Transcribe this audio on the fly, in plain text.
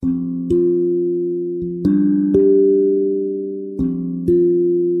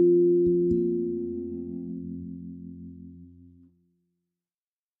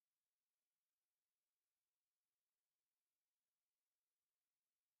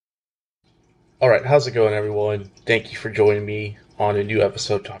Alright, how's it going, everyone? Thank you for joining me on a new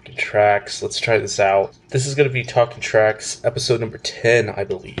episode of Talking Tracks. Let's try this out. This is going to be Talking Tracks, episode number 10, I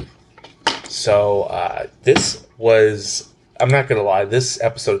believe. I'm not going to lie, this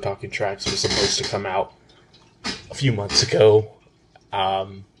episode of Talking Tracks was supposed to come out a few months ago. A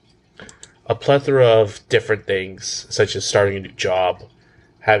plethora of different things, such as starting a new job,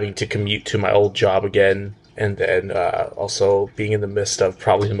 having to commute to my old job again, and then also being in the midst of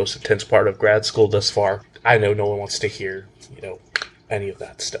probably the most intense part of grad school thus far. I know no one wants to hear, any of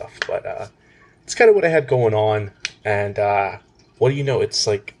that stuff, but it's kind of what I had going on. And what do you know? It's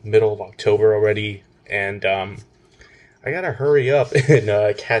like middle of October already, and I gotta hurry up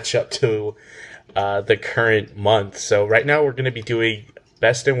and catch up to the current month. So right now we're going to be doing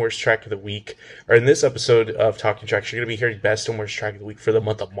best and worst track of the week, or in this episode of Talking Tracks, you're going to be hearing best and worst track of the week for the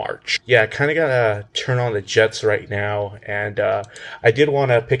month of March. Yeah, I kind of got to turn on the jets right now, and I did want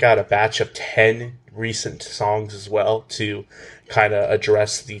to pick out a batch of 10 recent songs as well to kind of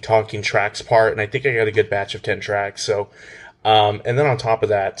address the Talking Tracks part, and I think I got a good batch of 10 tracks, so and then on top of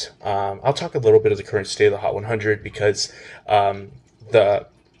that, I'll talk a little bit of the current state of the Hot 100 because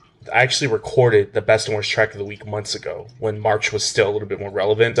I actually recorded the best and worst track of the week months ago when March was still a little bit more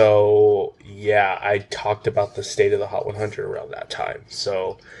relevant. So, yeah, I talked about the state of the Hot 100 around that time.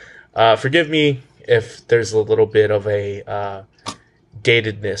 So, forgive me if there's a little bit of a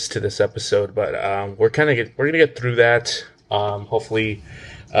datedness to this episode, but we're gonna get through that. Hopefully,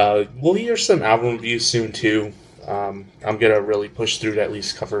 we'll hear some album reviews soon too. I'm gonna really push through to at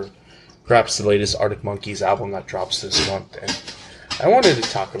least cover perhaps the latest Arctic Monkeys album that drops this month, and I wanted to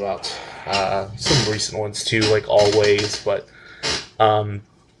talk about some recent ones too, like Always, but for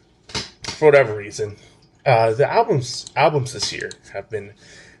whatever reason, the albums this year have been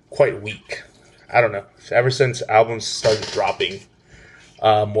quite weak. I don't know. Ever since albums started dropping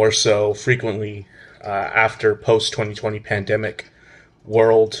more so frequently after post-2020 pandemic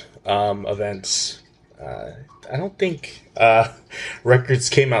world events, I don't think records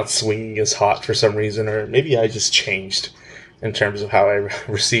came out swinging as hot for some reason, or maybe I just changed in terms of how I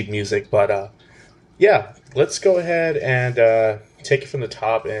receive music. But yeah, let's go ahead and take it from the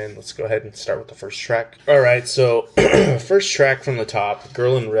top, and let's go ahead and start with the first track. Alright, so first track from the top,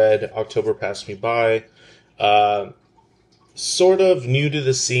 Girl in Red, October Passed Me By. Sort of new to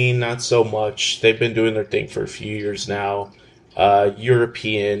the scene, not so much. They've been doing their thing for a few years now.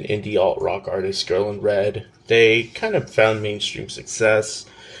 European indie alt-rock artist Girl in Red. They kind of found mainstream success.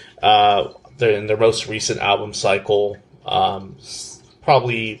 They're in their most recent album cycle.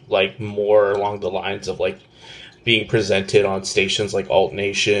 Probably like more along the lines of like being presented on stations like Alt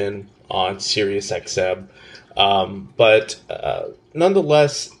Nation, on Sirius XM, but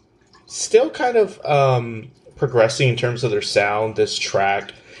nonetheless still kind of progressing in terms of their sound. This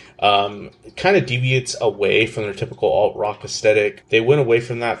track kind of deviates away from their typical alt rock aesthetic. They went away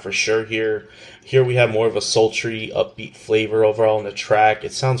from that for sure here. Here we have more of a sultry, upbeat flavor overall in the track.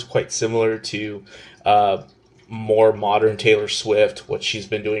 It sounds quite similar to more modern Taylor Swift, what she's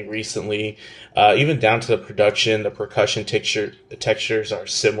been doing recently. Even down to the production, the percussion textures are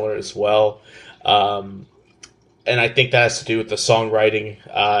similar as well. And I think that has to do with the songwriting.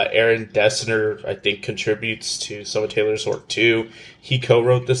 Aaron Dessner, I think, contributes to some of Taylor's work too. He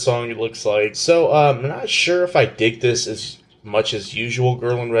co-wrote this song, it looks like. So I'm not sure if I dig this as much as usual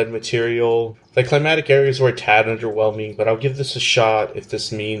Girl in Red material. The climatic areas were a tad underwhelming, but I'll give this a shot if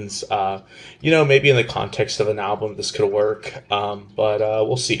this means, maybe in the context of an album this could work. But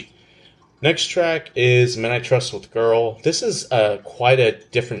we'll see. Next track is Men I Trust with Girl. This is quite a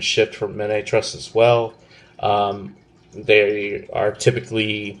different shift from Men I Trust as well. They are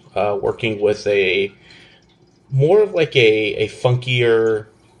typically working with a more of like a funkier,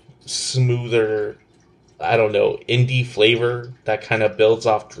 smoother, I don't know, indie flavor that kind of builds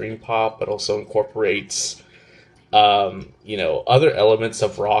off dream pop, but also incorporates, other elements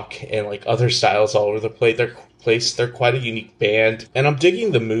of rock and like other styles all over the place. They're quite a unique band, and I'm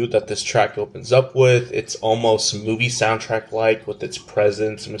digging the mood that this track opens up with. It's almost movie soundtrack-like with its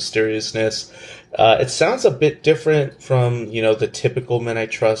presence and mysteriousness. It sounds a bit different from, the typical Men I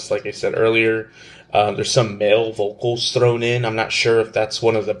Trust, like I said earlier. There's some male vocals thrown in. I'm not sure if that's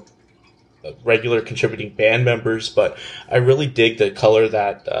one of the regular contributing band members, but I really dig the color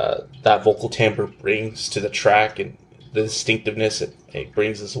that that vocal timbre brings to the track and the distinctiveness it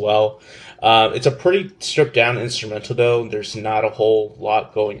brings as well. It's a pretty stripped down instrumental though. There's not a whole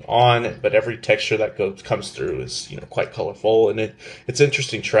lot going on, but every texture that comes through is quite colorful, and it's an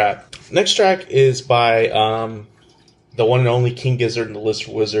interesting track. Next track is by the one and only King Gizzard and the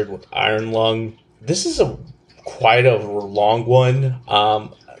Lizard Wizard with Iron Lung. This is quite a long one.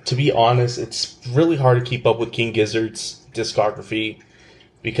 To be honest, it's really hard to keep up with King Gizzard's discography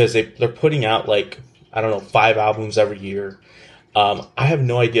because they're putting out like, I don't know, 5 albums every year. I have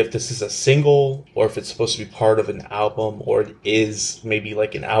no idea if this is a single or if it's supposed to be part of an album or it is maybe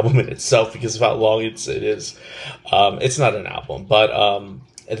like an album in itself because of how long it is. It's not an album, but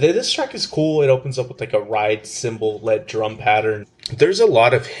this track is cool. It opens up with like a ride cymbal led drum pattern. There's a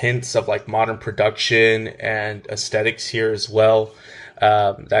lot of hints of like modern production and aesthetics here as well,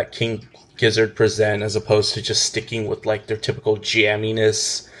 that King Gizzard present as opposed to just sticking with like their typical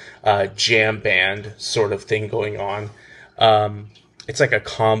jamminess, jam band sort of thing going on. It's like a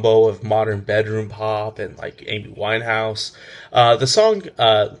combo of modern bedroom pop and like Amy Winehouse. The song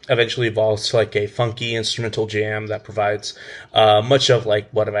eventually evolves to like a funky instrumental jam that provides much of like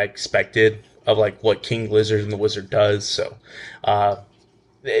what I expected of like what King Lizard and the Wizard does. So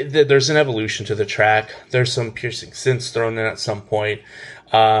there's an evolution to the track. There's some piercing synths thrown in at some point,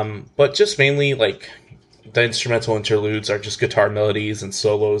 but just mainly like the instrumental interludes are just guitar melodies and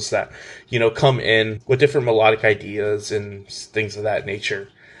solos that, you know, come in with different melodic ideas and things of that nature.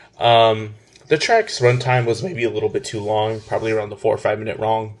 The track's runtime was maybe a little bit too long, probably around the 4 or 5 minute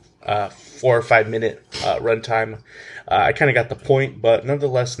 4 or 5 minute runtime. I kind of got the point, but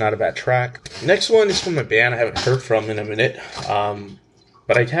nonetheless, not a bad track. Next one is from a band I haven't heard from in a minute,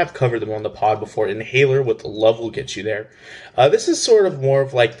 but I have covered them on the pod before. Inhaler with Love Will Get You There. This is sort of more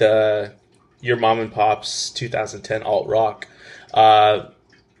of like your mom and pop's 2010 alt rock,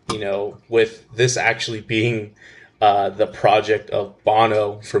 you know, with this actually being the project of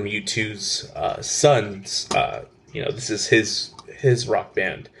Bono from U2's sons. You know, this is his rock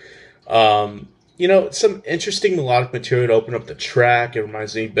band. You know, some interesting melodic material to open up the track. It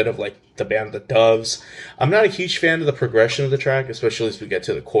reminds me a bit of like the band The Doves. I'm not a huge fan of the progression of the track, especially as we get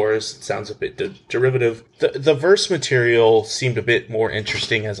to the chorus. It sounds a bit derivative. The verse material seemed a bit more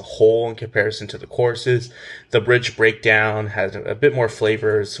interesting as a whole in comparison to the choruses. The bridge breakdown has a bit more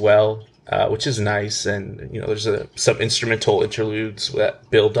flavor as well, which is nice. And, you know, there's some instrumental interludes that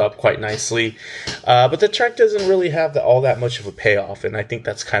build up quite nicely. But the track doesn't really have all that much of a payoff, and I think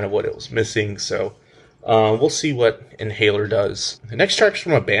that's kind of what it was missing. So we'll see what Inhaler does. The next track's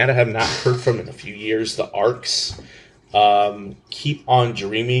from a band I have not heard from in a few years, the Arcs. Keep on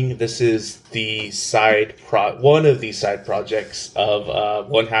Dreaming. This is the one of the side projects of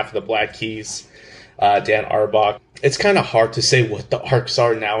one half of the Black Keys, Dan Auerbach. It's kind of hard to say what the Arcs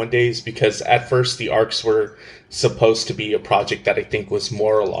are nowadays because at first the Arcs were supposed to be a project that I think was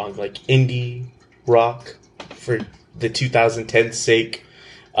more along like indie rock for the 2010's sake,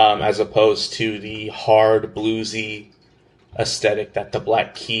 as opposed to the hard bluesy aesthetic that the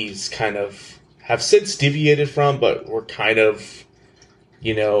Black Keys kind of have since deviated from, but were kind of,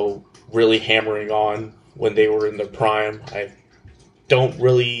 you know, really hammering on when they were in their prime. I don't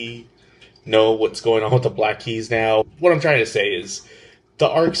really know what's going on with the Black Keys now. What I'm trying to say is the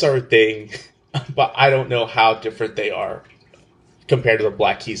Arcs are a thing, but I don't know how different they are compared to the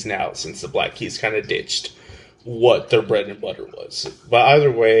Black Keys now, since the Black Keys kind of ditched what their bread and butter was. But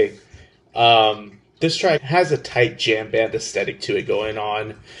either way, this track has a tight jam band aesthetic to it going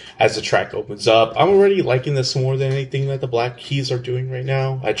on as the track opens up. I'm already liking this more than anything that the Black Keys are doing right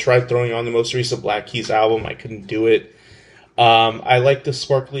now. I tried throwing on the most recent Black Keys album. I couldn't do it. I like the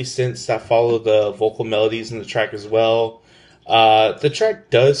sparkly synths that follow the vocal melodies in the track as well. The track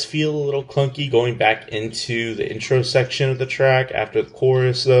does feel a little clunky going back into the intro section of the track after the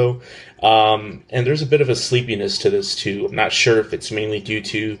chorus, though. And there's a bit of a sleepiness to this, too. I'm not sure if it's mainly due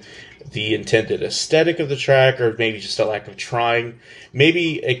to the intended aesthetic of the track or maybe just a lack of trying.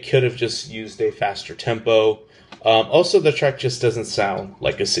 Maybe it could have just used a faster tempo. Also, the track just doesn't sound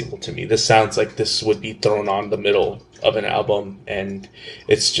like a single to me. This sounds like this would be thrown on the middle of an album, and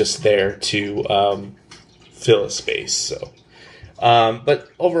it's just there to fill a space. So, but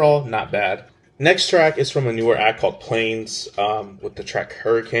overall, not bad. Next track is from a newer act called Planes, with the track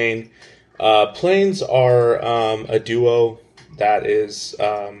Hurricane. Planes are a duo that is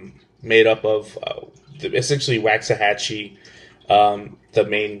made up of essentially Waxahachie, the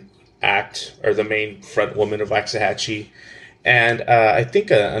main act, or the main front woman of Waxahachie, and I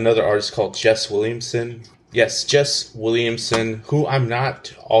think another artist called Jess Williamson. Yes, Jess Williamson, who I'm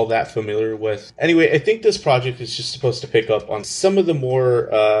not all that familiar with. Anyway, I think this project is just supposed to pick up on some of the more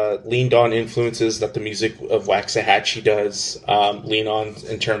leaned on influences that the music of Waxahachie does lean on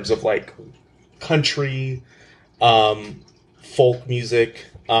in terms of like country, folk music,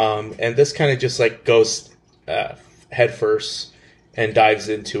 and this kind of just like goes head first and dives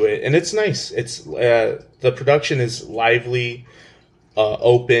into it, and it's nice. It's the production is lively,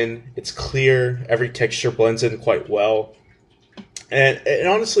 open, it's clear, every texture blends in quite well, And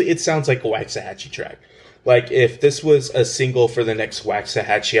honestly, it sounds like a Waxahachie track. Like, if this was a single for the next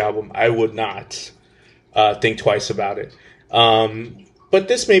Waxahachie album, I would not think twice about it. But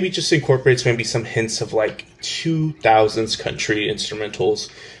this maybe just incorporates maybe some hints of like 2000s country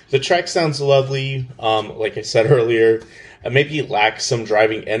instrumentals. The track sounds lovely. Like I said earlier, maybe it lacks some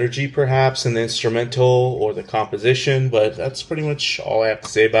driving energy perhaps in the instrumental or the composition, but that's pretty much all I have to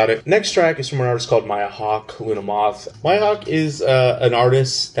say about it. Next track is from an artist called Maya Hawke, Luna Moth. Maya Hawke is an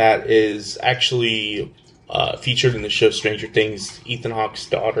artist that is actually featured in the show Stranger Things, Ethan Hawke's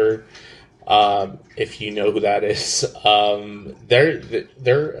daughter. If you know who that is,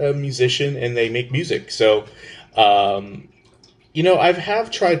 they're a musician and they make music. So, I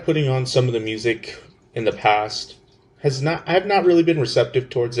have tried putting on some of the music in the past. I have not really been receptive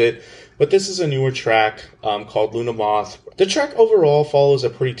towards it, but this is a newer track called Luna Moth. The track overall follows a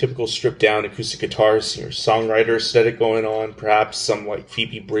pretty typical stripped down acoustic guitar singer-songwriter aesthetic going on, perhaps some like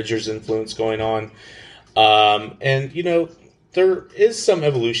Phoebe Bridgers influence going on. There is some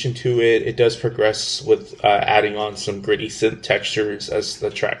evolution to it. It does progress with adding on some gritty synth textures as the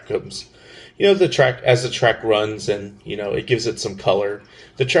track comes. As the track runs, and it gives it some color.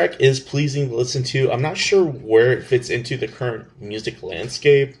 The track is pleasing to listen to. I'm not sure where it fits into the current music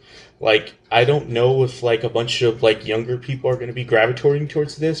landscape. Like, I don't know if like a bunch of like younger people are going to be gravitating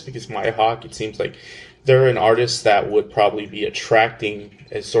towards this, because Maya Hawke, it seems like they're an artist that would probably be attracting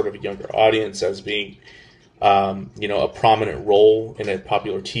a sort of a younger audience as being a prominent role in a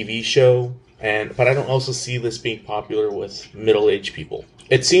popular TV show, but I don't also see this being popular with middle-aged people.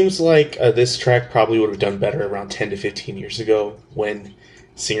 It seems like this track probably would have done better around 10 to 15 years ago when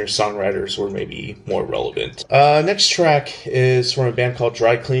singer-songwriters were maybe more relevant. Next track is from a band called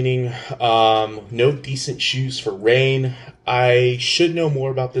Dry Cleaning, No Decent Shoes for Rain. I should know more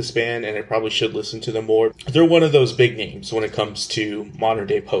about this band, and I probably should listen to them more. They're one of those big names when it comes to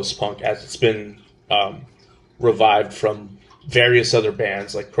modern-day post-punk, as it's been revived from various other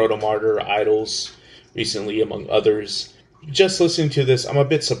bands like Proto Martyr, Idols, recently, among others. Just listening to this, I'm a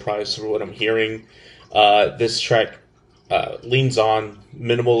bit surprised for what I'm hearing. This track leans on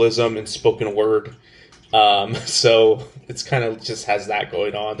minimalism and spoken word. So it's kind of just has that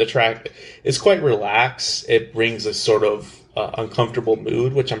going on. The track is quite relaxed. It brings a sort of uncomfortable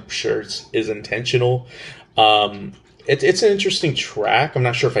mood, which I'm sure is intentional. It's an interesting track. I'm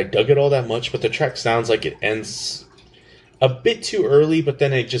not sure if I dug it all that much, but the track sounds like it ends a bit too early, but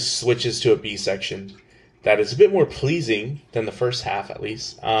then it just switches to a B section that is a bit more pleasing than the first half, at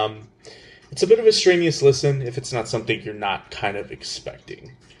least. It's a bit of a strenuous listen if it's not something you're not kind of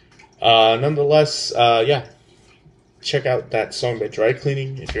expecting. Nonetheless, check out that song by Dry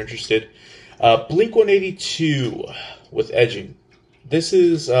Cleaning if you're interested. Blink-182 with Edging. This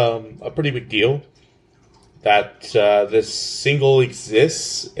is a pretty big deal that this single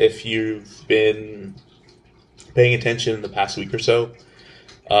exists if you've been paying attention in the past week or so,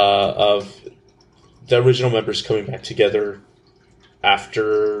 of the original members coming back together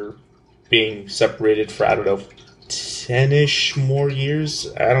after being separated for, 10-ish more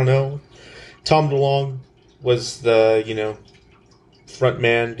years. I don't know. Tom DeLonge was the, front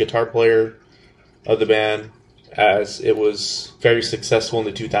man, guitar player of the band, as it was very successful in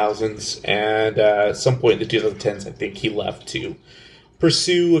the 2000s, and at some point in the 2010s, I think he left to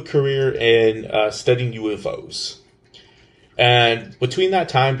pursue a career in studying UFOs. And between that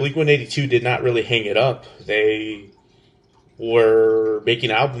time, Blink-182 did not really hang it up. They were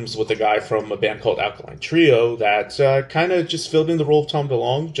making albums with a guy from a band called Alkaline Trio that kind of just filled in the role of Tom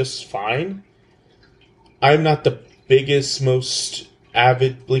DeLonge just fine. I'm not the biggest, most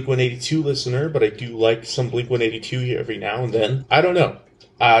avid Blink-182 listener, but I do like some Blink-182 here every now and then. I don't know.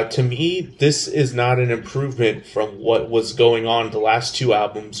 To me, this is not an improvement from what was going on the last two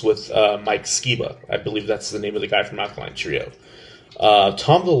albums with Mike Skiba. I believe that's the name of the guy from Alkaline Trio.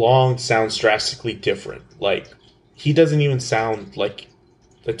 Tom DeLonge sounds drastically different. Like, he doesn't even sound like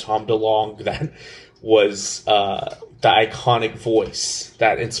the Tom DeLonge that was the iconic voice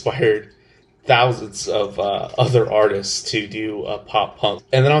that inspired thousands of other artists to do pop punk.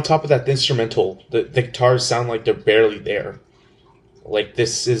 And then on top of that, the instrumental, the guitars sound like they're barely there. Like,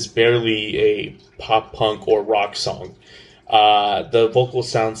 this is barely a pop punk or rock song. The vocal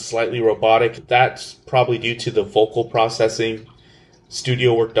sounds slightly robotic. That's probably due to the vocal processing,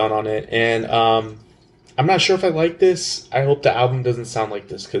 studio work done on it. And I'm not sure if I like this. I hope the album doesn't sound like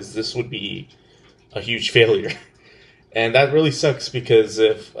this, because this would be a huge failure. And that really sucks, because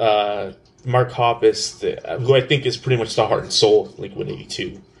if Mark Hoppus, who I think is pretty much the heart and soul of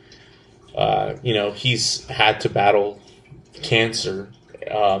Blink-182, he's had to battle cancer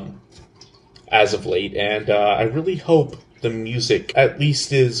as of late, and I really hope the music at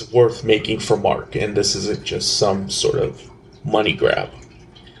least is worth making for Mark, and this isn't just some sort of money grab.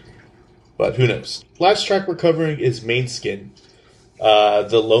 But who knows? Last track we're covering is Maneskin,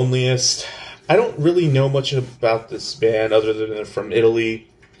 The Loneliest. I don't really know much about this band other than they're from Italy,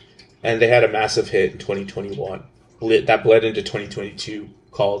 and they had a massive hit in 2021 that bled into 2022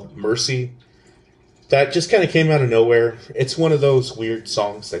 called Mercy. That just kind of came out of nowhere. It's one of those weird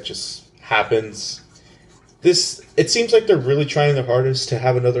songs that just happens. It seems like they're really trying their hardest to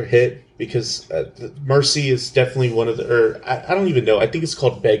have another hit, because Mercy is definitely one of I don't even know. I think it's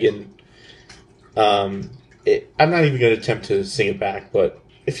called Beggin'. I'm not even going to attempt to sing it back, but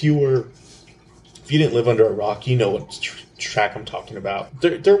if you didn't live under a rock, you know what track I'm talking about.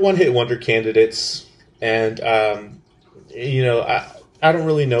 They're one-hit wonder candidates, and I don't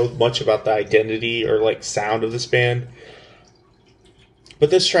really know much about the identity or like sound of this band, but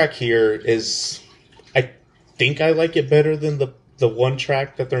this track here is, I think I like it better than the one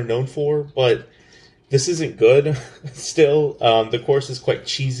track that they're known for, but this isn't good. Still, the chorus is quite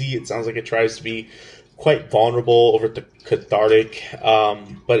cheesy. It sounds like it tries to be quite vulnerable over the cathartic,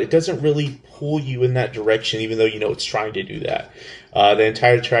 but it doesn't really pull you in that direction, even though you know it's trying to do that. The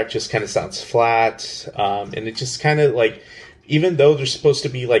entire track just kind of sounds flat, and it just kind of like, even though there's supposed to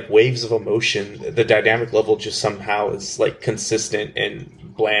be like waves of emotion, the dynamic level just somehow is like consistent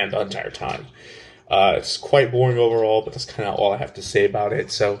and bland the entire time. It's quite boring overall, but that's kind of all I have to say about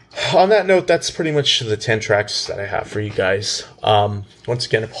it. So on that note, that's pretty much the 10 tracks that I have for you guys. Once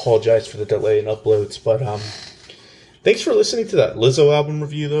again, apologize for the delay in uploads, but thanks for listening to that Lizzo album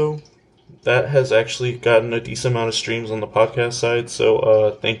review, though. That has actually gotten a decent amount of streams on the podcast side,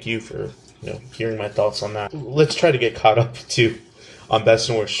 so thank you for hearing my thoughts on that. Let's try to get caught up too on best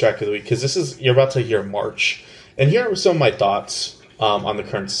and worst track of the week, because you're about to hear March, and here are some of my thoughts on the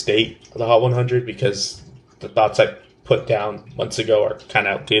current state of the Hot 100, because the thoughts I put down months ago are kind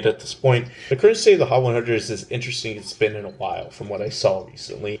of outdated at this point. The current state of the Hot 100 is as interesting as it's been in a while from what I saw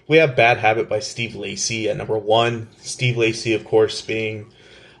recently. We have Bad Habit by Steve Lacy at number 1. Steve Lacy, of course, being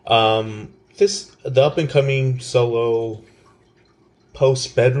the up-and-coming solo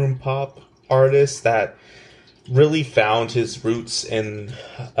post-bedroom pop artist that really found his roots in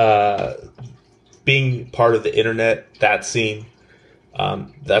being part of the internet, that scene.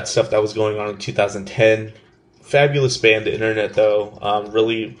 That stuff that was going on in 2010. Fabulous band, The Internet, though.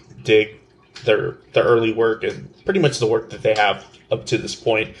 Really dig their early work and pretty much the work that they have up to this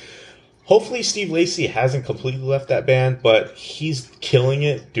point. Hopefully Steve Lacy hasn't completely left that band, but he's killing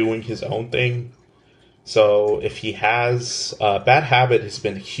it doing his own thing. So if he has, Bad Habit has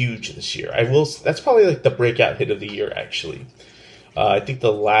been huge this year. That's probably like the breakout hit of the year, actually. I think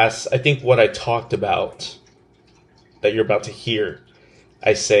what I talked about that you're about to hear,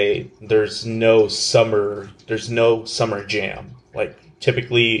 I say there's no summer jam. Like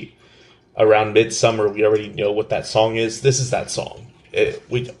typically around midsummer, we already know what that song is. This is that song.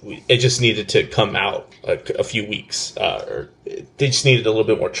 It just needed to come out like a few weeks, or they just needed a little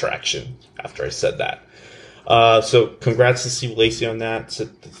bit more traction after I said that. So congrats to Steve Lacy on that. So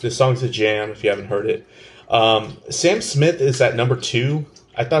the song's a jam if you haven't heard it. Sam Smith is at number 2.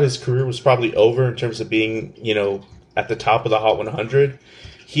 I thought his career was probably over in terms of being, at the top of the Hot 100.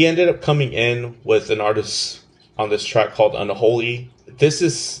 He ended up coming in with an artist on this track called Unholy. This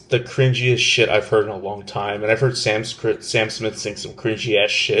is the cringiest shit I've heard in a long time, and I've heard Sam Smith sing some cringy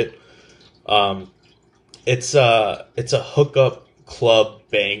ass shit. It's a hookup club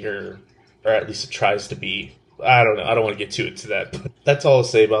banger, or at least it tries to be. I don't know. I don't want to get too into that. But that's all I'll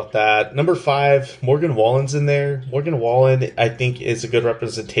say about that. Number 5, Morgan Wallen's in there. Morgan Wallen, I think, is a good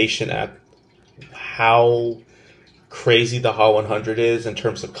representation at how crazy the Hot 100 is in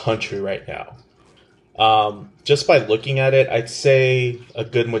terms of country right now. Just by looking at it, I'd say a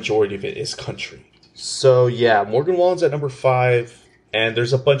good majority of it is country. So yeah, Morgan Wallen's at number 5, and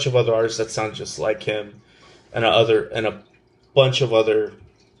there's a bunch of other artists that sound just like him, and a bunch of other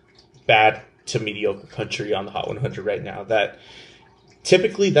bad to mediocre country on the Hot 100 right now. That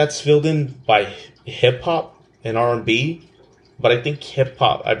typically that's filled in by hip hop and R&B, but I think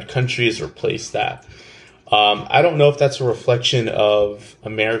country has replaced that. I don't know if that's a reflection of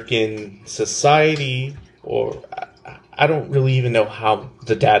American society, or I don't really even know how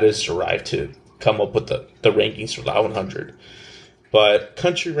the data is derived to come up with the rankings for the Hot 100. But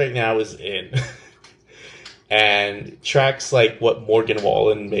country right now is in. And tracks like what Morgan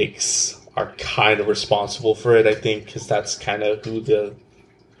Wallen makes are kind of responsible for it, I think, because that's kind of who the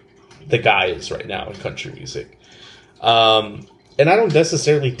guy is right now in country music. And I don't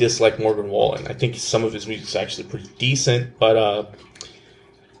necessarily dislike Morgan Wallen. I think some of his music is actually pretty decent, but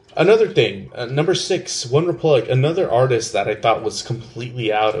Another thing, number 6, One Republic, another artist that I thought was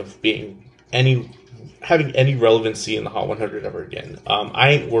completely out of being having any relevancy in the Hot 100 ever again. I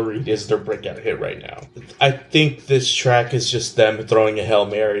Ain't Worried is their breakout hit right now. I think this track is just them throwing a Hail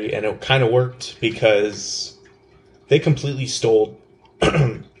Mary, and it kind of worked because they completely stole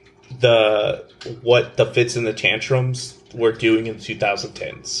what the Fits and the Tantrums were doing in the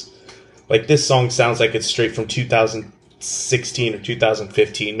 2010s. Like, this song sounds like it's straight from 2016 or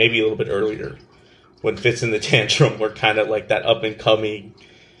 2015, maybe a little bit earlier, when Fits and the Tantrum were kind of like that up and coming,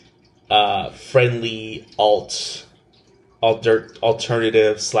 friendly alternative /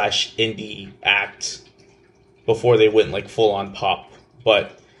 indie act before they went like full on pop.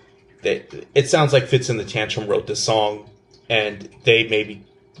 But it sounds like Fits and the Tantrum wrote this song, and they maybe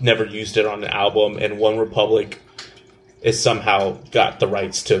never used it on an album, and One Republic is somehow got the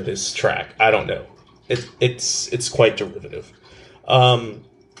rights to this track. I don't know. It's quite derivative.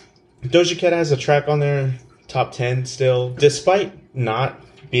 Doja Cat has a track on there, top 10 still, despite not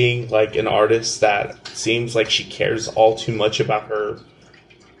being like an artist that seems like she cares all too much about her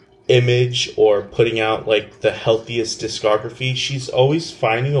image or putting out like the healthiest discography. She's always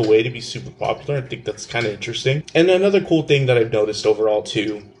finding a way to be super popular. I think that's kind of interesting. And another cool thing that I've noticed overall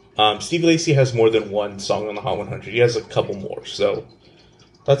too, Steve Lacy has more than one song on the Hot 100. He has a couple more, so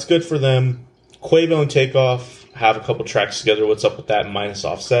that's good for them. Quavo and Takeoff have a couple tracks together. What's up with that? Minus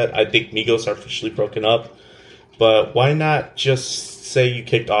Offset. I think Migos are officially broken up, but why not just say you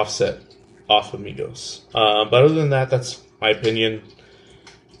kicked Offset off of Migos? But other than that, that's my opinion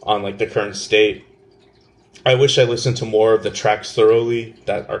on like the current state. I wish I listened to more of the tracks thoroughly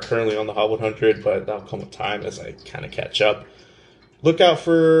that are currently on the Hot 100, but that'll come with time as I kind of catch up. Look out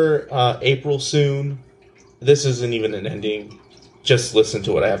for April soon. This isn't even an ending. Just listen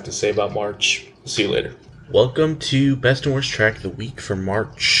to what I have to say about March. See you later. Welcome to Best and Worst Track of the Week for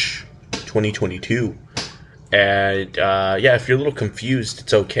March 2022. And if you're a little confused,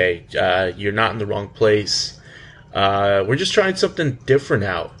 it's okay. You're not in the wrong place. We're just trying something different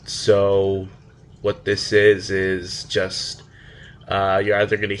out. So what this is just you're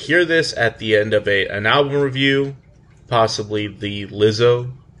either going to hear this at the end of an album review, possibly the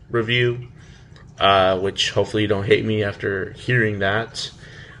Lizzo review, which hopefully you don't hate me after hearing that.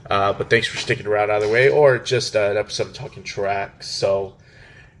 But thanks for sticking around either way, or just an episode of Talking Tracks. So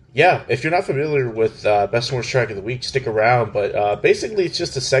yeah, if you're not familiar with Best and Worst Track of the Week, stick around. But basically, it's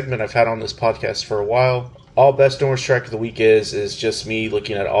just a segment I've had on this podcast for a while. All Best and Worst Track of the Week is just me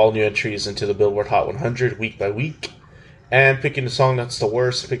looking at all new entries into the Billboard Hot 100 week by week, and picking the song that's the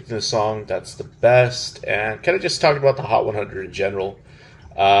worst, picking the song that's the best, and kind of just talking about the Hot 100 in general.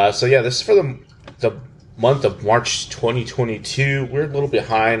 So yeah, this is for the month of March 2022. We're a little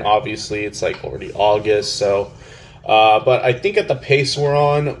behind, obviously. It's like already August, so... but I think at the pace we're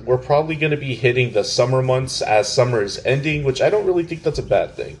on, we're probably going to be hitting the summer months as summer is ending, which I don't really think that's a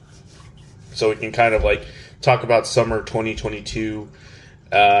bad thing. So we can kind of like talk about summer 2022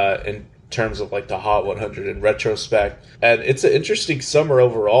 in terms of like the Hot 100 in retrospect. And it's an interesting summer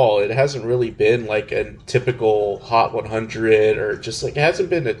overall. It hasn't really been like a typical Hot 100, or just like it hasn't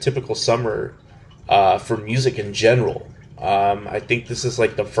been a typical summer for music in general. I think this is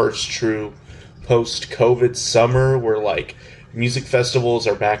like the first true post-COVID summer where like music festivals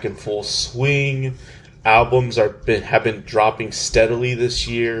are back in full swing. Albums have been dropping steadily this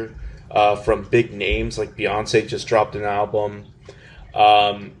year from big names, like Beyonce just dropped an album.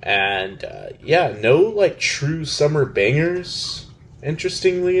 No like true summer bangers,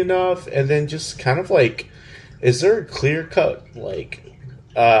 interestingly enough. And then just kind of like, is there a clear-cut like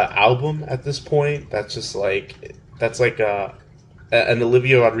album at this point that's just like, that's like an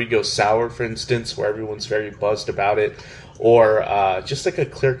Olivia Rodrigo Sour, for instance, where everyone's very buzzed about it, or just like a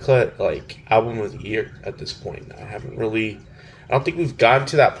clear-cut like album of the year at this point? I don't think we've gotten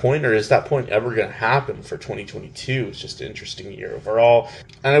to that point, or is that point ever going to happen for 2022? It's just an interesting year overall.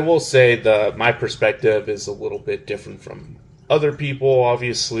 And I will say my perspective is a little bit different from other people,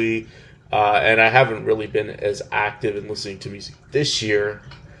 obviously, and I haven't really been as active in listening to music this year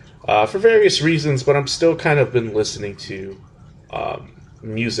for various reasons, but I'm still kind of been listening to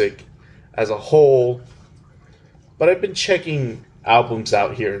music as a whole, but I've been checking albums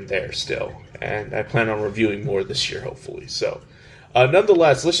out here and there still, and I plan on reviewing more this year, hopefully. So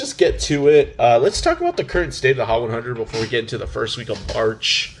nonetheless, let's just get to it. Let's talk about the current state of the Hot 100 before we get into the first week of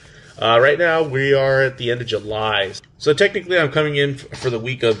March. Right now we are at the end of July, so technically I'm coming in for the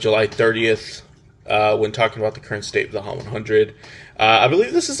week of July 30th when talking about the current state of the Hot 100. I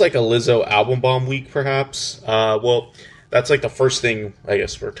believe this is like a Lizzo album bomb week, perhaps. That's like the first thing I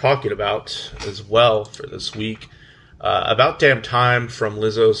guess we're talking about as well for this week. About Damn Time from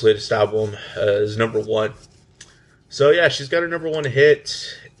Lizzo's latest album is number one. So yeah, she's got her number one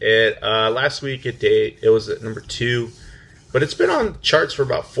hit. It last week it was at number two, but it's been on charts for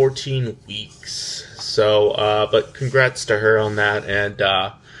about 14 weeks. So, but congrats to her on that, and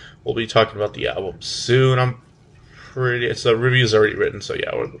we'll be talking about the album soon. The review's already written, so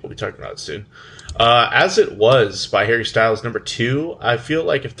yeah, we'll be talking about it soon. As It Was by Harry Styles, number two. I feel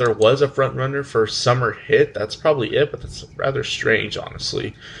like if there was a front runner for summer hit, that's probably it, but that's rather strange,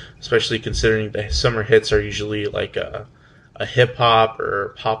 honestly, especially considering the summer hits are usually like a hip hop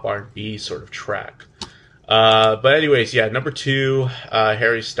or pop R&B sort of track. But anyways, yeah, number two,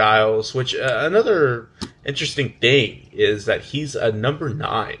 Harry Styles, which another interesting thing is that he's a number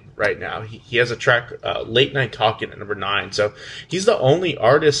 9 right now. He has a track, Late Night Talking, at number 9. So he's the only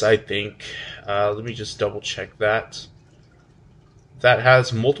artist, I think, let me just double check that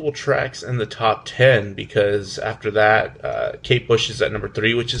has multiple tracks in the top 10, because after that, Kate Bush is at number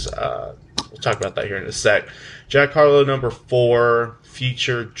 3, which is, we'll talk about that here in a sec. Jack Harlow, number 4.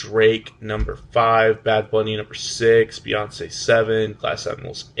 Future, Drake, number 5. Bad Bunny, number 6. Beyonce, 7. Glass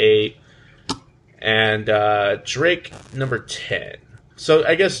Animals, 8. And Drake, number 10. So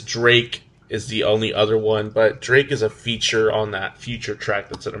I guess Drake is the only other one, but Drake is a feature on that Future track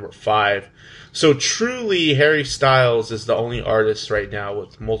that's at number 5. So truly, Harry Styles is the only artist right now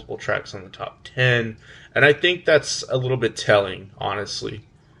with multiple tracks on the top 10. And I think that's a little bit telling, honestly.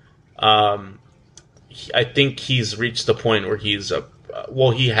 I think he's reached the point where he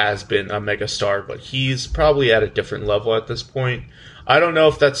has been a megastar, but he's probably at a different level at this point. I don't know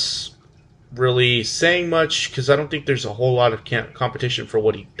if that's really saying much, because I don't think there's a whole lot of competition for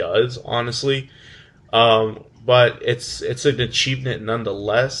what he does, honestly. But it's an achievement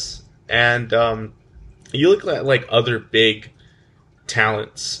nonetheless. And you look at like other big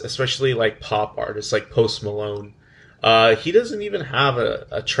talents, especially like pop artists like Post Malone. He doesn't even have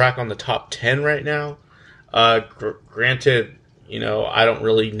a track on the top 10 right now. Granted, I don't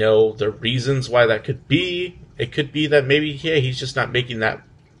really know the reasons why that could be. It could be that maybe, he's just not making that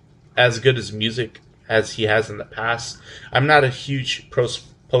as good as music as he has in the past. I'm not a huge Post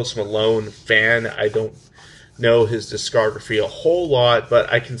Malone fan. I don't know his discography a whole lot,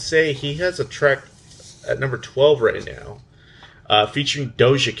 but I can say he has a track at number 12 right now, featuring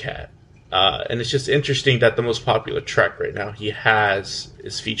Doja Cat. And it's just interesting that the most popular track right now he has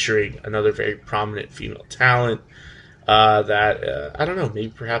is featuring another very prominent female talent that, I don't know, maybe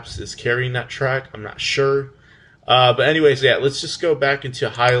perhaps is carrying that track. I'm not sure. But anyways, yeah, let's just go back into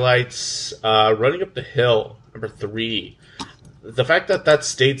highlights. Running Up the Hill, number 3. The fact that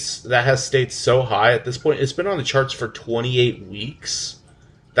has stayed so high at this point, it's been on the charts for 28 weeks.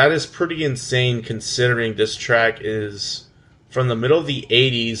 That is pretty insane, considering this track is from the middle of the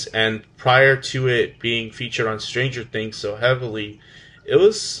 80s, and prior to it being featured on Stranger Things so heavily, it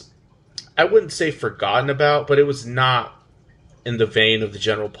was, I wouldn't say forgotten about, but it was not in the vein of the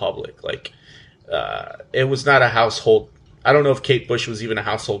general public. Like, it was not a household. I don't know if Kate Bush was even a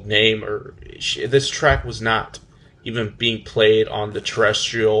household name, or this track was not even being played on the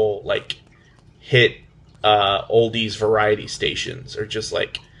terrestrial, like, hit oldies variety stations, or just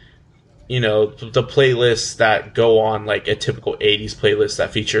like, the playlists that go on like a typical 80s playlist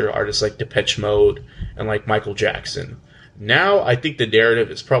that feature artists like Depeche Mode and like Michael Jackson. Now I think the narrative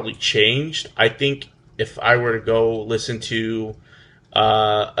has probably changed. I think if I were to go listen to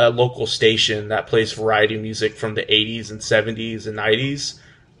a local station that plays variety music from the 80s and 70s and 90s,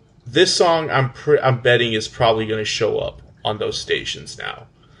 this song I'm betting is probably going to show up on those stations now.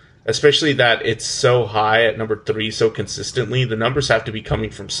 Especially that it's so high at number 3 so consistently. The numbers have to be coming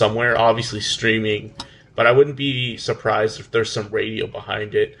from somewhere, obviously streaming, but I wouldn't be surprised if there's some radio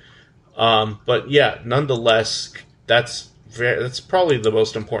behind it. But yeah, nonetheless, that's probably the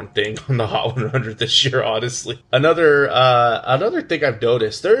most important thing on the Hot 100 this year, honestly. Another thing I've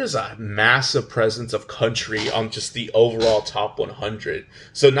noticed, there is a massive presence of country on just the overall top 100.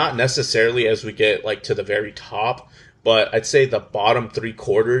 So not necessarily as we get like to the very top, but I'd say the bottom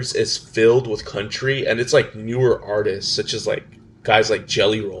 3/4 is filled with country, and it's like newer artists, such as like guys like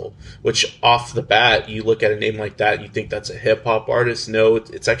Jelly Roll, which off the bat, you look at a name like that, you think that's a hip hop artist. No,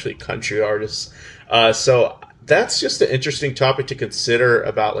 it's actually country artists. So that's just an interesting topic to consider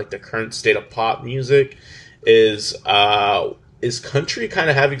about like the current state of pop music. Is country kind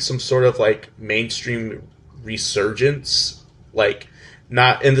of having some sort of like mainstream resurgence? Like,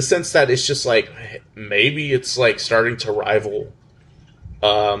 not in the sense that it's just like, maybe it's like starting to rival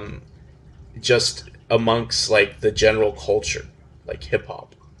just amongst like the general culture, like hip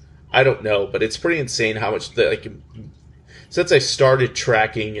hop. I don't know, but it's pretty insane how much since I started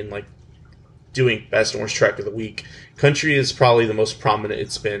tracking in like doing best and worst track of the week, country is probably the most prominent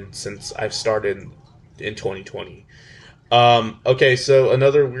it's been since I've started in 2020. Okay, so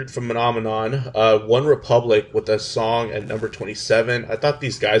another weird phenomenon. One Republic with a song at number 27. I thought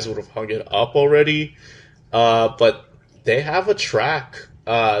these guys would have hung it up already, but they have a track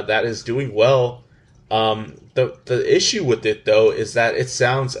that is doing well. The issue with it though is that it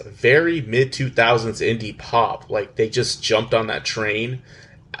sounds very mid 2000s indie pop. Like they just jumped on that train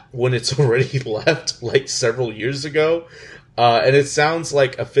when it's already left like several years ago, and it sounds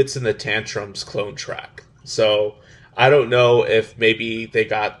like a Fits in the Tantrums clone track. So I don't know if maybe they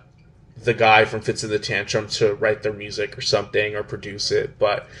got the guy from Fits in the Tantrum to write their music or something or produce it,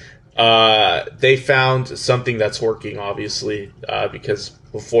 but they found something that's working, obviously, because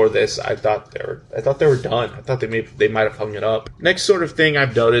before this, I thought they were done. I thought they might have hung it up. Next sort of thing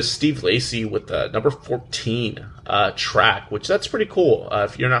I've noticed: Steve Lacy with the number 14 track, which that's pretty cool.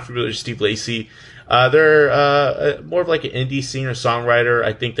 If you're not familiar with Steve Lacy, they're more of like an indie singer-songwriter.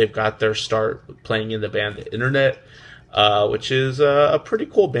 I think they've got their start playing in the band The Internet, which is a pretty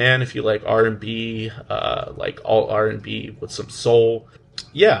cool band if you like R&B, like alt R&B with some soul.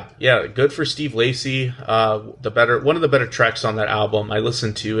 Yeah, good for Steve Lacy. One of the better tracks on that album. I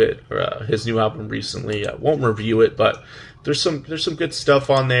listened to it, his new album recently. I won't review it, but there's some good stuff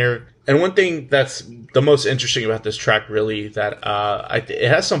on there. And one thing that's the most interesting about this track, really, that it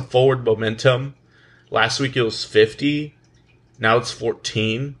has some forward momentum. Last week it was 50, now it's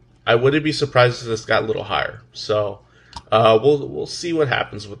 14. I wouldn't be surprised if this got a little higher. So we'll see what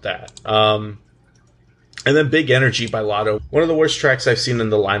happens with that. And then Big Energy by Lotto. One of the worst tracks I've seen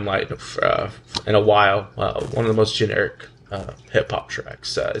in the limelight in a while. One of the most generic hip-hop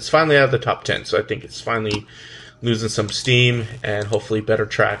tracks. It's finally out of the top 10, so I think it's finally losing some steam, and hopefully better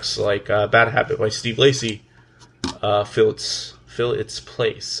tracks like Bad Habit by Steve Lacy fill its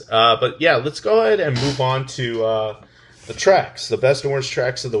place. But yeah, let's go ahead and move on to the tracks, the best and worst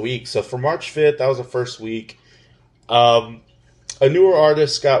tracks of the week. So for March 5th, that was the first week. A newer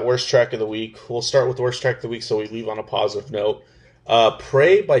artist got worst track of the week. We'll start with worst track of the week so we leave on a positive note.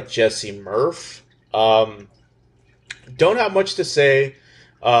 Pray by Jesse Murph. Don't have much to say.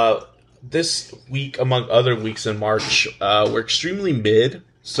 This week, among other weeks in March, were extremely mid.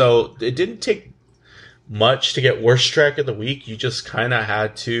 So it didn't take much to get worst track of the week. You just kind of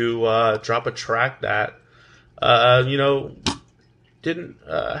had to drop a track that, didn't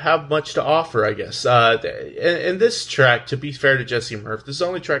have much to offer, I guess. And this track, to be fair to Jesse Murph, this is the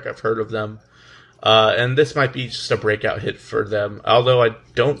only track I've heard of them. And this might be just a breakout hit for them. Although I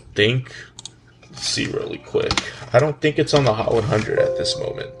don't think... Let's see really quick. I don't think it's on the Hot 100 at this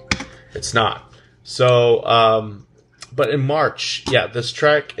moment. It's not. So, but in March, yeah, this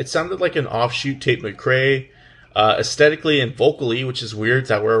track, it sounded like an offshoot Tate McRae. Aesthetically and vocally, which is weird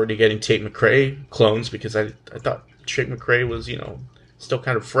that we're already getting Tate McRae clones, because I thought Tate McRae was, still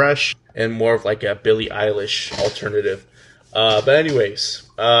kind of fresh and more of like a Billie Eilish alternative. But anyways,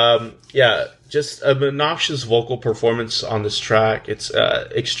 yeah, just a obnoxious vocal performance on this track. It's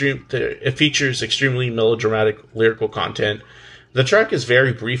extreme. It features extremely melodramatic lyrical content. The track is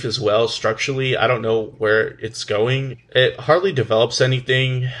very brief as well. Structurally, I don't know where it's going. It hardly develops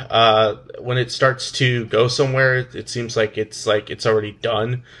anything. When it starts to go somewhere, it seems like it's already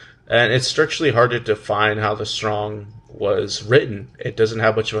done. And it's structurally hard to define how the song was written. It doesn't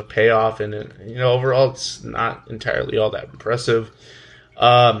have much of a payoff, and overall, it's not entirely all that impressive.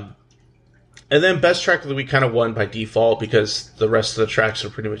 And then best track of the week kind of won by default because the rest of the tracks are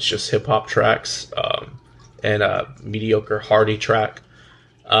pretty much just hip hop tracks, and a mediocre Hardy track.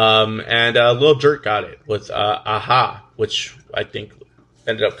 And Lil Durk got it with Aha, which I think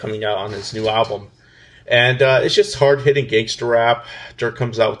ended up coming out on his new album. And it's just hard-hitting gangster rap. Durk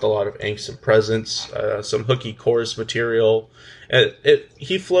comes out with a lot of angst and presence, some hooky chorus material.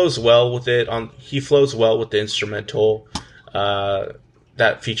 He flows well with it. He flows well with the instrumental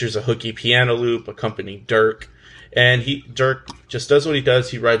that features a hooky piano loop accompanying Durk. And Durk just does what he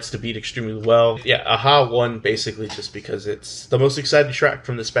does. He rides the beat extremely well. Yeah, Aha won basically just because it's the most exciting track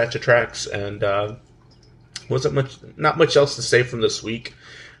from this batch of tracks, and not much else to say from this week.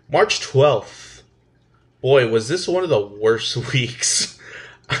 March 12th. Boy, was this one of the worst weeks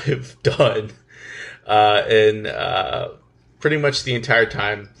I've done in pretty much the entire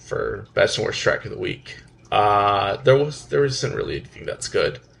time for best and worst track of the week. There isn't really anything that's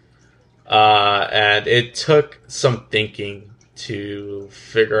good. And it took some thinking to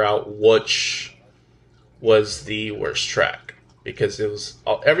figure out which was the worst track, because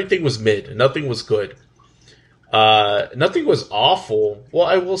everything was mid. Nothing was good. Nothing was awful. Well,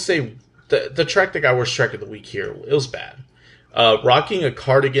 I will say the track that got worst track of the week here, it was bad. Rocking a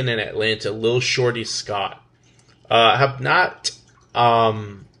Cardigan in Atlanta, Lil Shorty Scott. Have not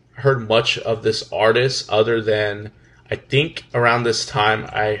heard much of this artist other than I think around this time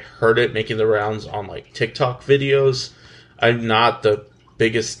I heard it making the rounds on like TikTok videos. I'm not the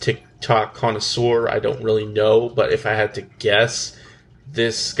biggest TikTok connoisseur. I don't really know, but if I had to guess,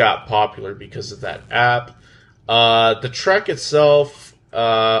 this got popular because of that app. The track itself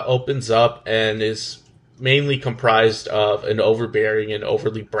opens up and is mainly comprised of an overbearing and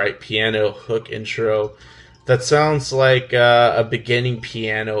overly bright piano hook intro that sounds like a beginning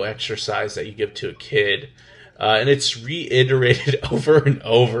piano exercise that you give to a kid. And it's reiterated over and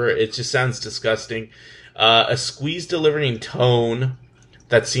over. It just sounds disgusting. A squeeze delivering tone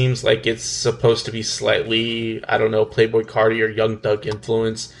that seems like it's supposed to be slightly, I don't know, Playboi Carti or Young Thug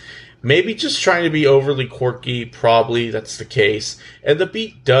influence. Maybe just trying to be overly quirky, probably that's the case. And the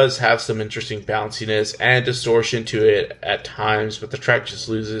beat does have some interesting bounciness and distortion to it at times, but the track just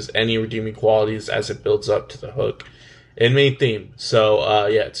loses any redeeming qualities as it builds up to the hook and main theme. So,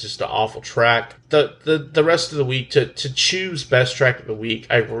 yeah, it's just an awful track. The rest of the week, to choose best track of the week,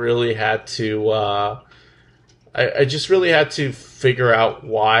 I really had to, I just really had to figure out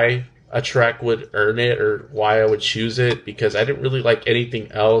why a track would earn it or why I would choose it, because I didn't really like anything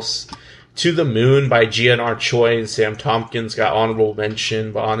else. To the Moon by GNR Choi and Sam Tompkins got honorable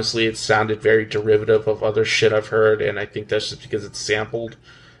mention, but honestly it sounded very derivative of other shit I've heard, and I think that's just because it's sampled.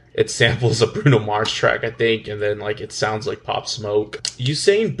 It samples a Bruno Mars track, I think, and then like it sounds like Pop Smoke.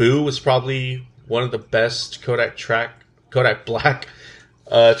 Usain Boo was probably one of the best Kodak Black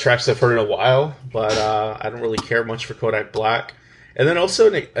tracks I've heard in a while, but I don't really care much for Kodak Black. And then also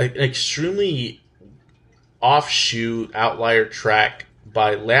an extremely offshoot outlier track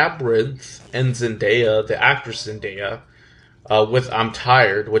by Labyrinth and Zendaya, the actress Zendaya, with I'm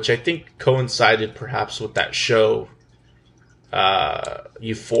Tired, which I think coincided perhaps with that show,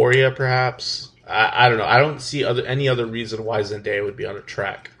 Euphoria, perhaps. I don't know. I don't see any other reason why Zendaya would be on a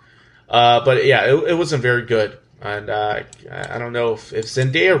track. But yeah, it wasn't very good. And I don't know if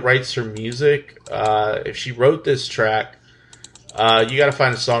Zendaya writes her music, if she wrote this track, you got to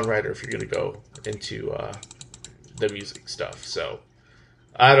find a songwriter if you're going to go into the music stuff. So,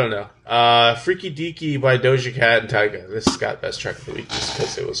 I don't know. Freaky Deaky by Doja Cat and Tyga. This got best track of the week just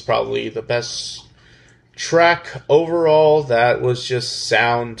because it was probably the best track overall that was just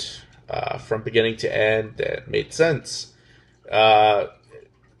sound from beginning to end that made sense. I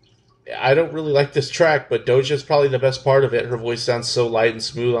don't really like this track, but Doja's probably the best part of it. Her voice sounds so light and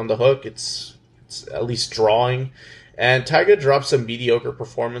smooth on the hook. It's at least drawing. And Tyga drops a mediocre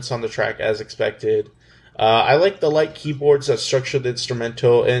performance on the track as expected. I like the light keyboards that structure the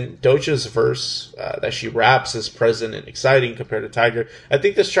instrumental, and Doja's verse that she raps is present and exciting compared to Tyga. I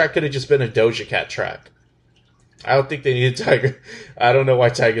think this track could have just been a Doja Cat track. I don't think they needed Tyga. I don't know why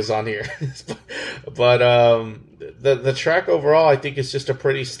Tyga's on here. But the track overall, I think, is just a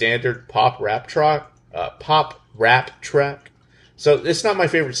pretty standard pop rap track. So it's not my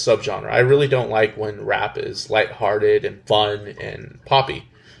favorite subgenre. I really don't like when rap is lighthearted and fun and poppy.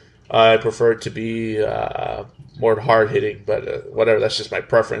 I prefer it to be more hard-hitting, but whatever, that's just my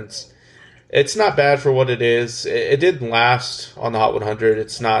preference. It's not bad for what it is. It didn't last on the Hot 100.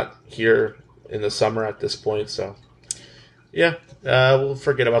 It's not here in the summer at this point, so yeah, we'll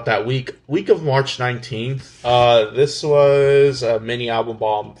forget about that week. Week of March 19th, this was a mini album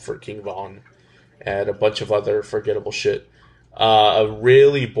bomb for King Von and a bunch of other forgettable shit. A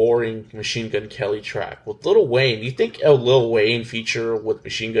really boring Machine Gun Kelly track with Lil Wayne. You think a Lil Wayne feature with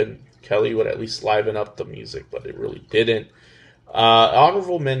Machine Gun Kelly would at least liven up the music, but it really didn't.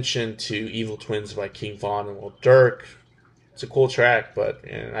 Honorable mention to Evil Twins by King Von and Lil Durk. It's a cool track, but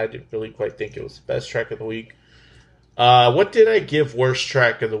I didn't really quite think it was the best track of the week. What did I give worst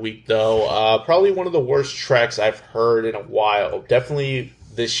track of the week, though? Probably one of the worst tracks I've heard in a while. Definitely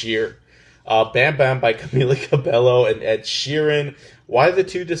this year. Bam Bam by Camila Cabello and Ed Sheeran. Why the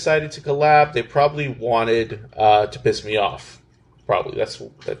two decided to collab? They probably wanted to piss me off. Probably. That's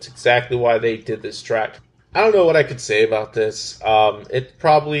exactly why they did this track. I don't know what I could say about this. It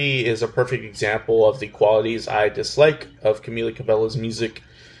probably is a perfect example of the qualities I dislike of Camila Cabello's music.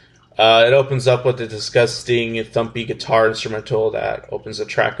 It opens up with a disgusting thumpy guitar instrumental that opens the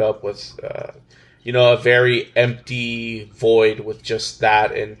track up with, a very empty void with just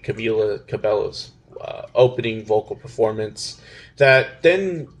that and Camila Cabello's opening vocal performance that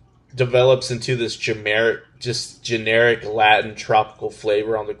then develops into this generic Latin tropical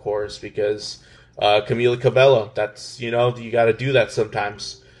flavor on the chorus because Camila Cabello, that's, you got to do that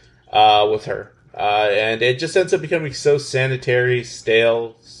sometimes with her. And it just ends up becoming so sanitary,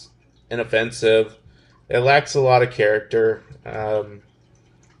 stale, inoffensive. It lacks a lot of character. Um,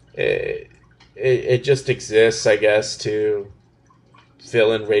 it just exists, I guess, to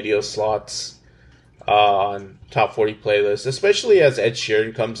fill in radio slots on top 40 playlists, especially as Ed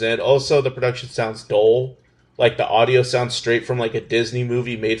Sheeran comes in. Also, the production sounds dull. Like, the audio sounds straight from, like, a Disney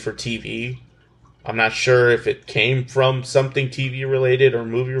movie made for TV. I'm not sure if it came from something TV related or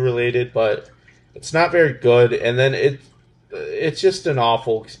movie related, but it's not very good. And then it's just an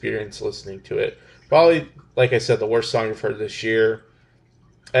awful experience listening to it. Probably, like I said, the worst song I've heard this year.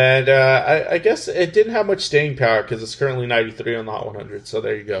 And I guess it didn't have much staying power because it's currently 93 on the Hot 100. So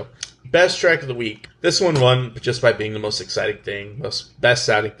there you go. Best track of the week. This one won just by being the most exciting thing, best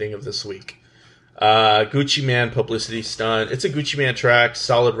sounding thing of this week. Gucci Mane, Publicity Stunt. It's a Gucci Mane track,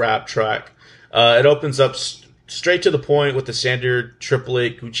 solid rap track. It opens up straight to the point with the standard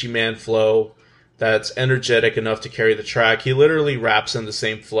 888 Gucci Mane flow that's energetic enough to carry the track. He literally raps in the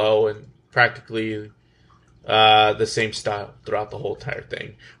same flow and practically the same style throughout the whole entire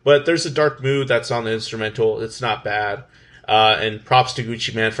thing. But there's a dark mood that's on the instrumental. It's not bad. And props to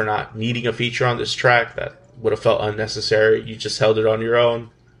Gucci Mane for not needing a feature on this track. That would have felt unnecessary. You just held it on your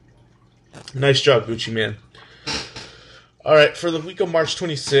own. Nice job, Gucci Mane. All right, for the week of March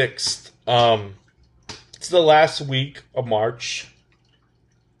 26th, it's the last week of March.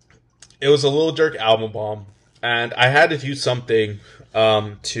 It was a Lil Durk album bomb, and I had to do something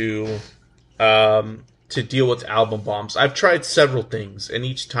to deal with album bombs. I've tried several things, and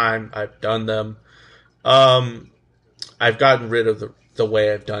each time I've done them, I've gotten rid of the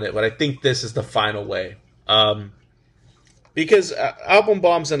way I've done it, but I think this is the final way. Because album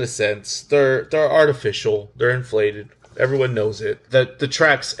bombs, in a sense, they're artificial, they're inflated. Everyone knows it. The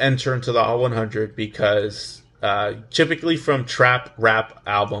tracks enter into the Hot 100 because typically from trap rap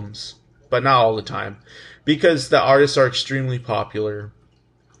albums, but not all the time, because the artists are extremely popular,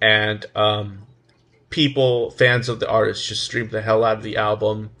 and fans of the artist, just stream the hell out of the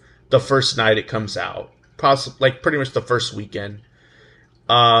album the first night it comes out, like pretty much the first weekend.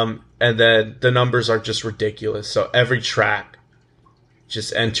 And then the numbers are just ridiculous. So every track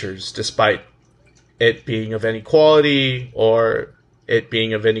just enters, despite it being of any quality or it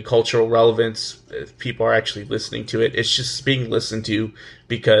being of any cultural relevance. If people are actually listening to it, it's just being listened to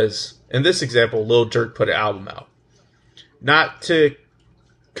because, in this example, Lil Durk put an album out. Not to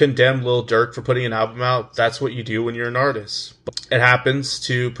condemn Lil Durk for putting an album out. That's what you do when you're an artist. It happens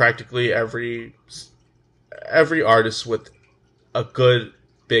to practically every artist with a good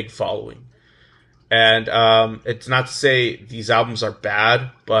big following. And it's not to say these albums are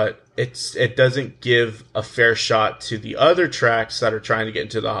bad, but it doesn't give a fair shot to the other tracks that are trying to get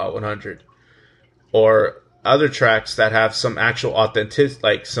into the Hot 100, or other tracks that have some actual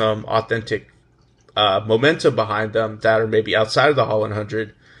authentic momentum behind them that are maybe outside of the Hot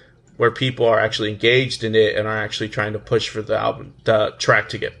 100, where people are actually engaged in it and are actually trying to push for the track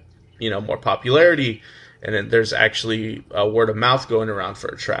to get more popularity. And then there's actually a word of mouth going around for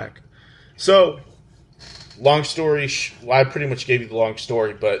a track. So, long story, I pretty much gave you the long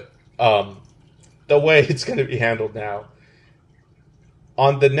story, but the way it's going to be handled now,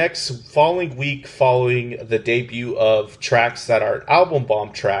 on the next following week following the debut of tracks that are album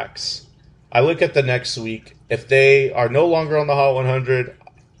bomb tracks, I look at the next week. If they are no longer on the Hot 100,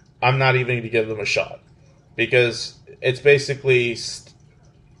 I'm not even going to give them a shot, because it's basically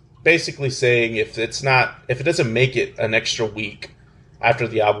saying if it doesn't make it an extra week after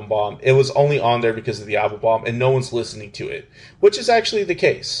the album bomb, it was only on there because of the album bomb and no one's listening to it, which is actually the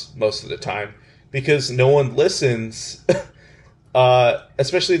case most of the time, because no one listens,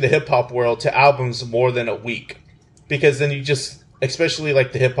 especially the hip hop world, to albums more than a week, because then you just, especially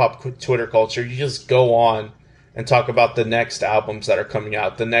like the hip hop Twitter culture, you just go on and talk about the next albums that are coming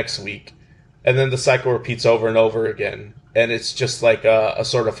out the next week, and then the cycle repeats over and over again. And it's just like a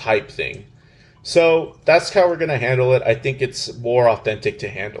sort of hype thing. So that's how we're going to handle it. I think it's more authentic to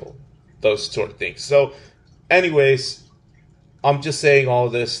handle those sort of things. So anyways, I'm just saying all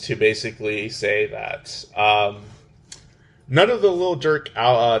of this to basically say that none of the Lil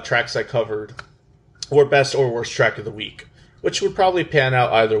Durk tracks I covered were best or worst track of the week, which would probably pan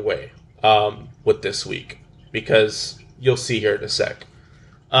out either way with this week, because you'll see here in a sec.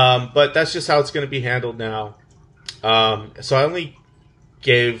 But that's just how it's going to be handled now. So I only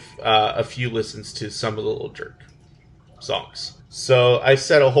gave a few listens to some of the Lil Durk songs. So I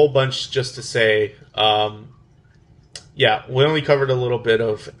said a whole bunch just to say, we only covered a little bit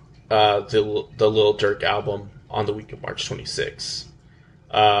of the Lil Durk album on the week of March 26th.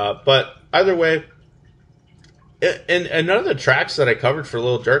 But either way, and none of the tracks that I covered for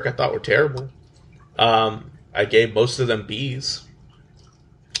Lil Durk I thought were terrible. I gave most of them B's.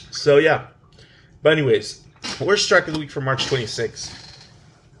 So yeah. But anyways, Worst track of the week for March 26th.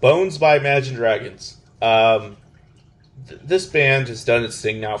 Bones by Imagine Dragons. This band has done its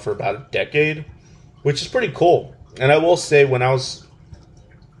thing now for about a decade, which is pretty cool. And I will say, when I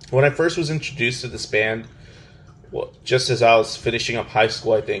first was introduced to this band, well, just as I was finishing up high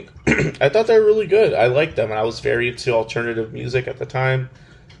school, I think, I thought they were really good. I liked them, and I was very into alternative music at the time.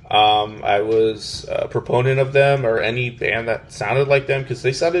 I was a proponent of them, or any band that sounded like them, because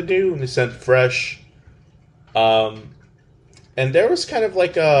they sounded new and they sounded fresh. And there was kind of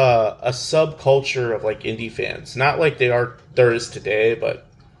like a subculture of like indie fans, not like there is today, but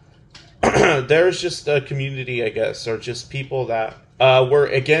there was just a community, I guess, or just people that were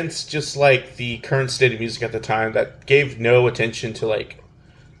against just like the current state of music at the time, that gave no attention to like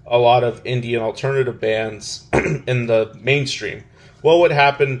a lot of indie and alternative bands in the mainstream. Well, what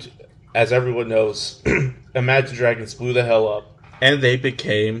happened, as everyone knows, Imagine Dragons blew the hell up, and they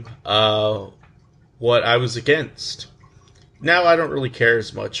became what I was against. Now I don't really care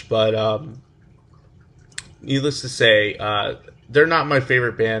as much, but needless to say, they're not my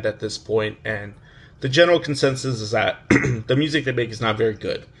favorite band at this point, and the general consensus is that the music they make is not very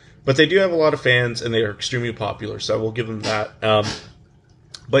good. But they do have a lot of fans, and they are extremely popular, so I will give them that.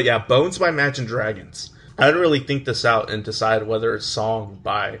 But yeah, Bones by Imagine Dragons. I had to really think this out and decide whether a song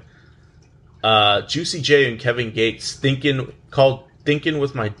by Juicy J and Kevin Gates called Thinkin'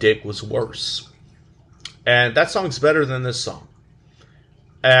 With My Dick was worse. And that song's better than this song.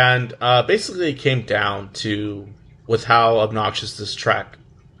 And basically it came down to with how obnoxious this track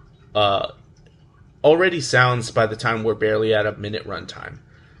already sounds by the time we're barely at a minute runtime.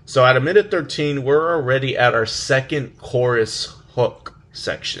 So at a minute 13, we're already at our second chorus hook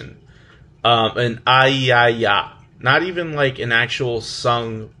section. An I-ya-ya. Not even like an actual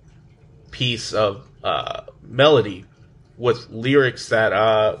sung piece of melody with lyrics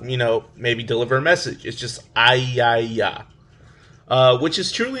that, maybe deliver a message. It's just I-ya-ya. Which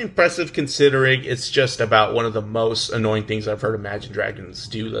is truly impressive considering it's just about one of the most annoying things I've heard Imagine Dragons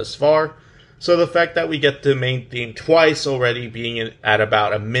do thus far. So the fact that we get the main theme twice already being at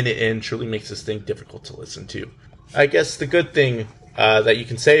about a minute in truly makes this thing difficult to listen to. I guess the good thing that you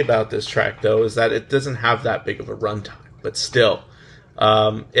can say about this track, though, is that it doesn't have that big of a runtime. But still,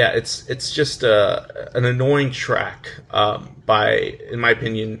 it's just an annoying track by, in my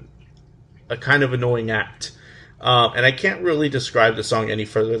opinion, a kind of annoying act. And I can't really describe the song any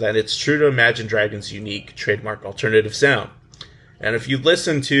further than it's true to Imagine Dragons' unique trademark alternative sound. And if you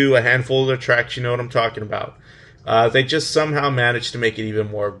listen to a handful of their tracks, you know what I'm talking about. They just somehow managed to make it even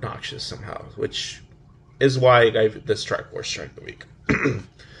more obnoxious somehow, which is why I gave this track Worst Track of the Week.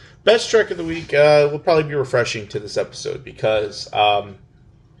 Best Track of the Week will probably be refreshing to this episode because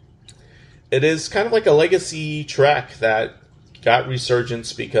it is kind of like a legacy track that got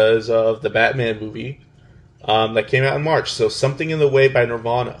resurgence because of the Batman movie that came out in March. So Something in the Way by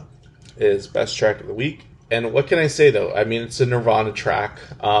Nirvana is Best Track of the Week. And what can I say, though? I mean, it's a Nirvana track,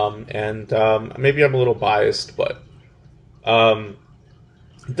 and maybe I'm a little biased, but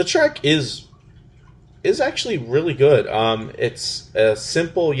the track is actually really good. It's a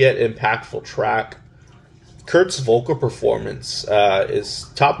simple yet impactful track. Kurt's vocal performance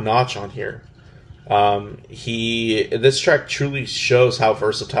is top-notch on here. This track truly shows how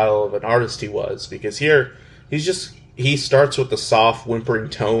versatile of an artist he was, because here he starts with the soft whimpering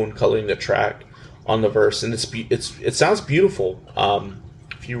tone coloring the track on the verse, and it sounds beautiful.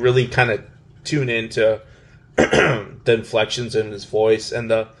 If you really kind of tune into the inflections in his voice and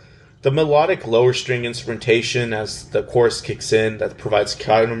the melodic lower string instrumentation as the chorus kicks in that provides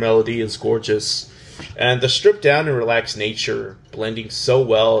counter melody is gorgeous, and the stripped down and relaxed nature blending so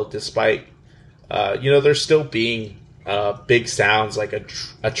well despite there still being big sounds like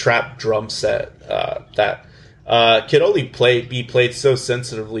a trap drum set that could only be played so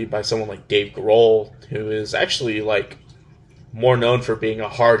sensitively by someone like Dave Grohl, who is actually like more known for being a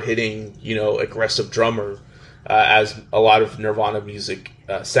hard-hitting, aggressive drummer, as a lot of Nirvana music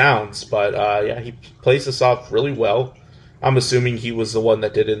sounds. But he plays this off really well. I'm assuming he was the one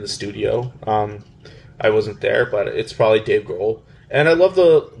that did it in the studio. I wasn't there, but it's probably Dave Grohl. And I love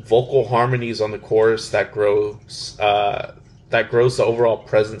the vocal harmonies on the chorus that grows the overall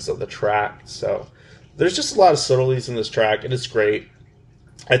presence of the track. So there's just a lot of subtleties in this track, and it's great.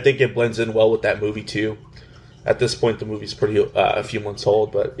 I think it blends in well with that movie, too. At this point, the movie's pretty a few months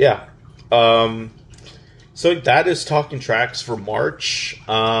old, but yeah. So that is Talking Tracks for March.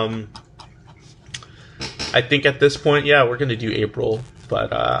 I think at this point, we're going to do April,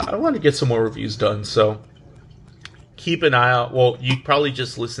 but I want to get some more reviews done, so keep an eye out. Well, you probably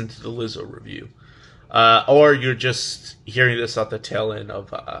just listened to the Lizzo review. Or you're just hearing this at the tail end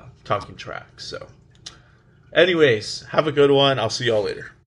of Talking Tracks, so Anyways, have a good one. I'll see y'all later.